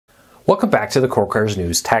Welcome back to the Core Creators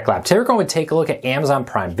News Tech Lab. Today we're going to take a look at Amazon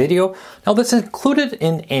Prime Video. Now this is included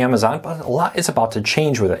in Amazon, but a lot is about to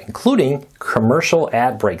change with it, including commercial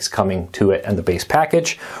ad breaks coming to it in the base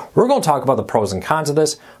package. We're going to talk about the pros and cons of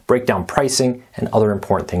this, break down pricing, and other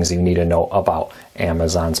important things you need to know about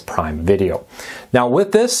Amazon's Prime Video. Now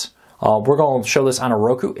with this, we're going to show this on a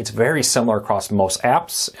Roku. It's very similar across most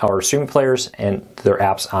apps or streaming players, and their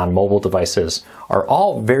apps on mobile devices are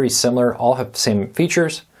all very similar, all have the same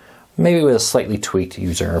features, maybe with a slightly tweaked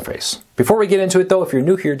user interface. Before we get into it though, if you're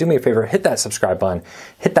new here, do me a favor, hit that subscribe button,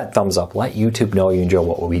 hit that thumbs up, let YouTube know you enjoy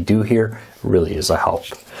what we do here. It really is a help.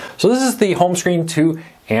 So this is the home screen to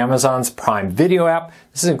Amazon's Prime Video app.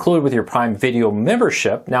 This is included with your Prime Video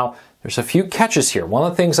membership. Now, there's a few catches here. One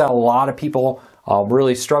of the things that a lot of people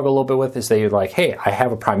really struggle a little bit with is they're like, hey, I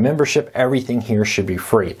have a Prime membership, everything here should be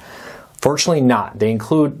free. Fortunately not. They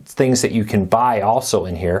include things that you can buy also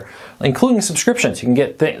in here, including subscriptions. You can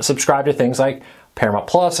get subscribe to things like Paramount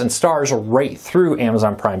Plus and Stars right through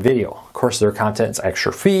Amazon Prime Video. Of course, their content is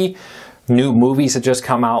extra fee. New movies that just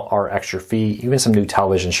come out are extra fee. Even some new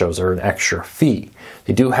television shows are an extra fee.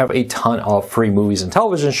 They do have a ton of free movies and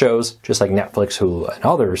television shows, just like Netflix, Hulu, and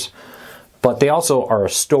others. But they also are a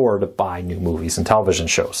store to buy new movies and television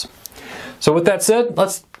shows. So with that said,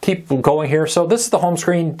 let's keep going here. So this is the home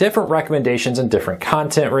screen, different recommendations and different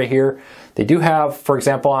content right here. They do have, for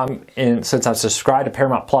example, since I've subscribed to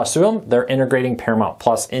Paramount Plus to them, they're integrating Paramount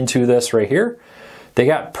Plus into this right here. They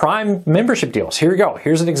got Prime membership deals. Here we go.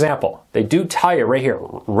 Here's an example. They do tell you right here,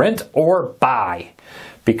 rent or buy.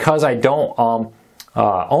 Because I don't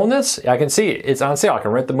own this, I can see it's on sale. I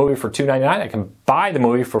can rent the movie for $2.99. I can buy the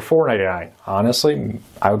movie for $4.99. Honestly,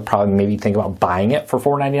 I would probably maybe think about buying it for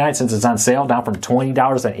 $4.99 since it's on sale, down from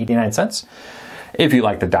 $20.89 if you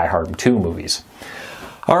like the Die Hard 2 movies.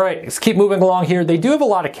 All right, let's keep moving along here. They do have a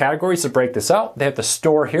lot of categories to break this out. They have the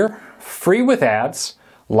store here, free with ads,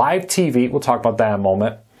 live TV, we'll talk about that in a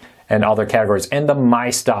moment, and other categories, and the My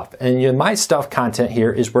Stuff. And your My Stuff content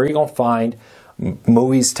here is where you're going to find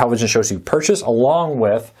movies, television shows you purchase, along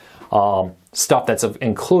with stuff that's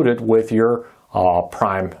included with your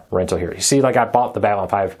Prime rental here. You see, like I bought the Babylon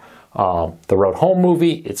 5, the Road Home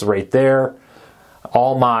movie. It's right there.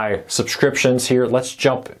 All my subscriptions here. Let's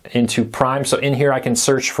jump into Prime. So in here, I can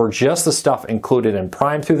search for just the stuff included in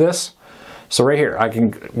Prime through this. So right here, I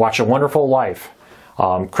can watch A Wonderful Life,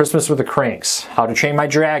 Christmas with the Cranks, How to Train My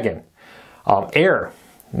Dragon, Air.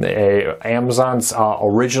 Amazon's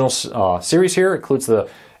original series here includes the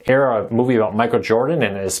Air movie about Michael Jordan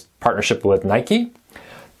and his partnership with Nike.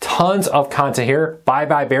 Tons of content here. Bye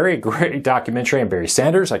Bye Barry, a great documentary on Barry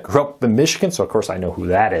Sanders. I grew up in Michigan, so of course I know who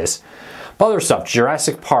that is. Other stuff,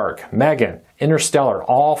 Jurassic Park, Megan, Interstellar,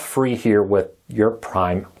 all free here with your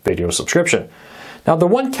Prime Video subscription. Now the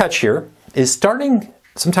one catch here is starting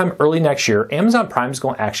sometime early next year, Amazon Prime is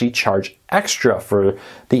going to actually charge extra for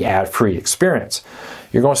the ad-free experience.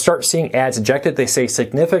 You're going to start seeing ads injected. They say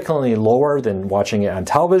significantly lower than watching it on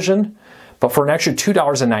television, but for an extra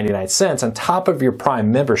 $2.99 on top of your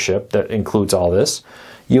Prime membership that includes all this,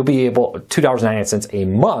 you'll be able, $2.99 a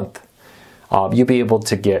month, you'll be able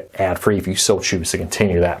to get ad-free if you so choose to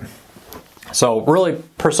continue that. So really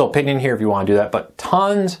personal opinion here if you want to do that, but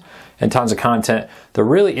tons and tons of content. There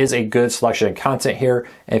really is a good selection of content here,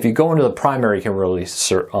 and if you go into the primary, you can really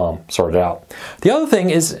sort it out. The other thing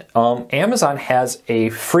is Amazon has a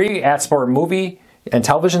free ad-supported movie and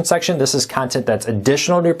television section. This is content that's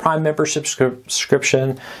additional to your Prime membership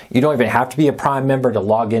subscription. You don't even have to be a Prime member to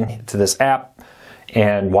log in to this app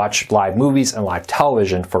and watch live movies and live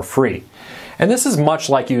television for free. And this is much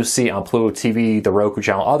like you see on Pluto TV, the Roku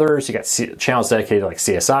channel, others. You got channels dedicated like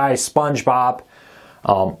CSI, SpongeBob,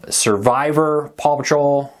 Survivor, Paw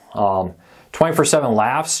Patrol, 24/7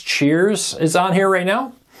 Laughs, Cheers is on here right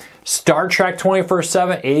now. Star Trek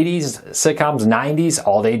 24/7, 80s sitcoms, 90s,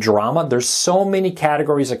 all-day drama. There's so many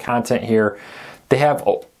categories of content here. They have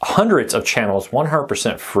hundreds of channels,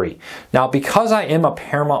 100% free. Now, because I am a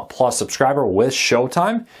Paramount Plus subscriber with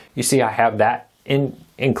Showtime, you see I have that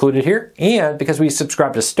included here. And because we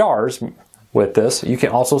subscribe to Stars with this, you can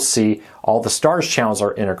also see all the Stars channels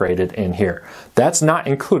are integrated in here. That's not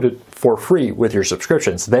included for free with your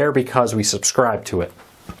subscriptions. They're because we subscribe to it.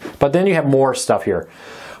 But then you have more stuff here.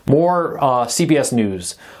 More CBS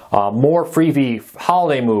News, more Freevee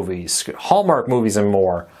holiday movies, Hallmark movies, and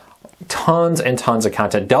more. Tons and tons of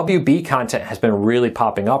content. WB content has been really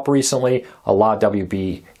popping up recently. A lot of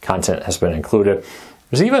WB content has been included.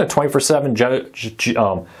 There's even a 24/7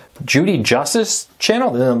 Judy Justice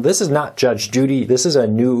channel. This is not Judge Judy. This is a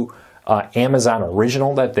new Amazon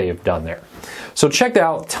original that they have done there. So check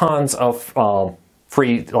out tons of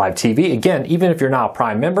free live TV. Again, even if you're not a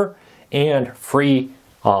Prime member, and free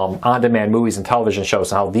on-demand movies and television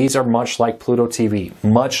shows. Now, these are much like Pluto TV,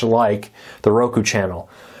 much like the Roku channel,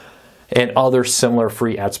 and other similar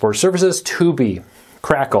free ad-supported services, Tubi,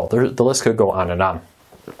 Crackle, the list could go on and on.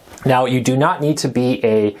 Now, you do not need to be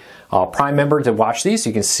a Prime member to watch these.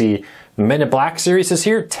 You can see Men in Black series is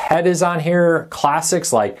here, Ted is on here,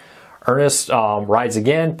 classics like Ernest Rides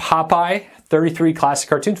Again, Popeye, 33 classic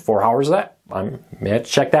cartoons, 4 hours of that. I'm gonna have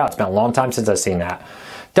to check that out. It's been a long time since I've seen that.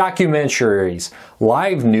 Documentaries,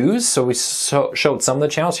 live news. So we showed some of the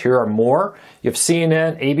channels. Here are more. You have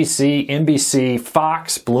CNN, ABC, NBC,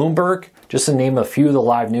 Fox, Bloomberg, just to name a few of the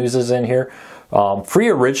live news is in here. Free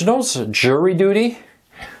originals, Jury Duty,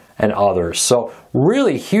 and others. So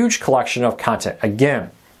really huge collection of content.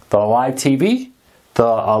 Again, the live TV, the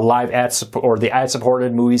live ad support, or the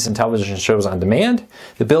ad-supported movies and television shows on demand,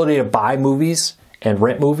 the ability to buy movies and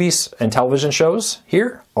rent movies and television shows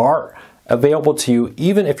here are available to you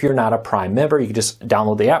even if you're not a Prime member. You can just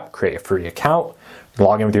download the app, create a free account,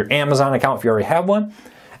 log in with your Amazon account if you already have one,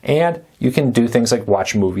 and you can do things like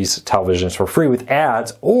watch movies, televisions for free with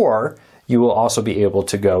ads, or you will also be able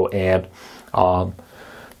to go and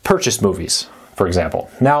purchase movies, for example.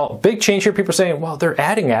 Now, big change here, people are saying, well, they're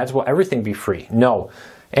adding ads, will everything be free? No.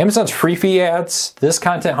 Amazon's free fee ads, this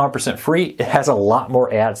content 100% free, it has a lot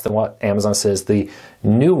more ads than what Amazon says the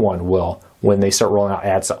new one will when they start rolling out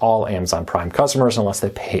ads to all Amazon Prime customers unless they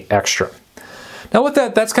pay extra. Now with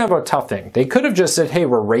that, that's kind of a tough thing. They could have just said, hey,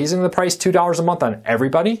 we're raising the price $2 a month on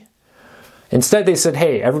everybody. Instead, they said,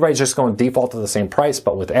 hey, everybody's just going to default to the same price,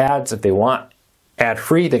 but with ads, if they want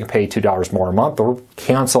ad-free, they can pay $2 more a month or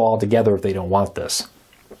cancel altogether if they don't want this.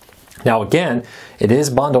 Now again, it is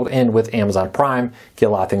bundled in with Amazon Prime. Get a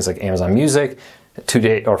lot of things like Amazon Music,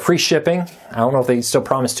 2-day or free shipping. I don't know if they still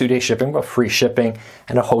promise 2-day shipping, but free shipping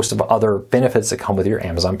and a host of other benefits that come with your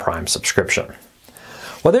Amazon Prime subscription.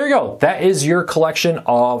 Well, there you go. That is your collection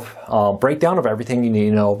of breakdown of everything you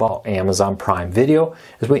need to know about Amazon Prime Video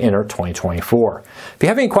as we enter 2024. If you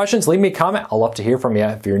have any questions, leave me a comment. I'll love to hear from you.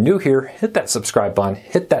 If you're new here, hit that subscribe button,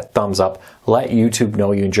 hit that thumbs up, let YouTube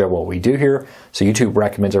know you enjoy what we do here so YouTube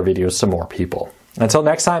recommends our videos to more people. Until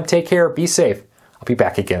next time, take care, be safe. I'll be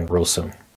back again real soon.